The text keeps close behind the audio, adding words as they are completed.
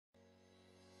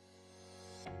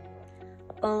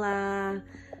Hola,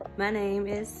 my name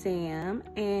is Sam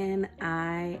and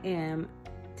I am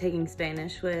taking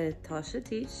Spanish with Tasha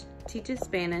teaches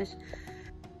Spanish.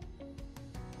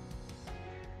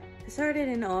 I started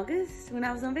in August when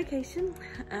I was on vacation.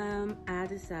 I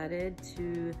decided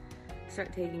to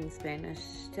start taking Spanish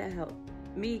to help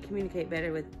me communicate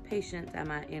better with patients I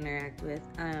might interact with.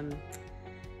 I'm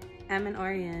an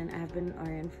RN. I've been an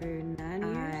RN for 9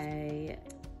 years.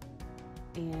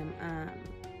 I am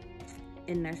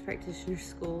in nurse practitioner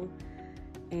school,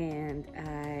 and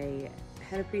I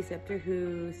had a preceptor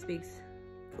who speaks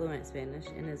fluent Spanish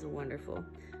and is wonderful.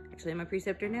 Actually, my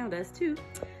preceptor now does too.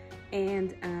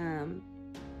 And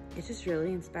it just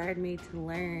really inspired me to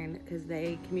learn, because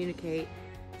they communicate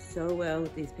so well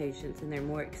with these patients and they're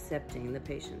more accepting, the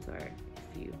patients are,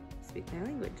 if you speak their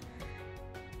language.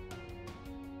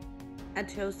 I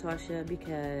chose Tasha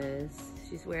because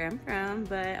she's where I'm from,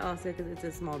 but also because it's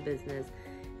a small business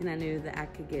and I knew that I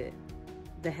could get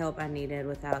the help I needed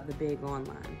without the big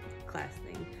online class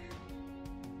thing.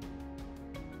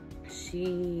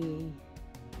 She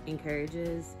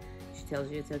encourages, she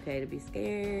tells you it's okay to be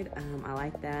scared. I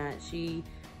like that. She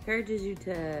encourages you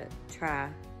to try,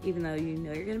 even though you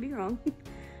know you're gonna be wrong.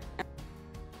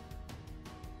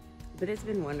 But it's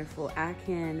been wonderful. I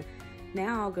can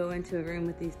now go into a room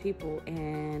with these people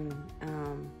and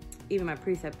even my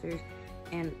preceptors,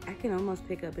 and I can almost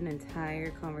pick up an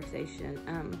entire conversation.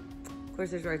 Of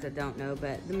course, there's words I don't know,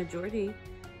 but the majority,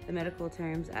 the medical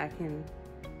terms, I can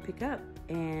pick up.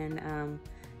 And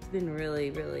it's been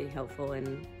really, really helpful,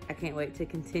 and I can't wait to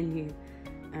continue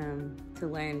to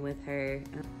learn with her.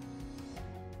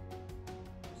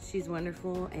 She's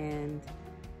wonderful, and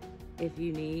if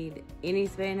you need any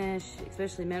Spanish,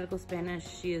 especially medical Spanish,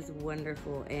 she is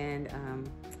wonderful, and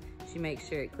she makes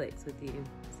sure it clicks with you.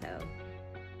 So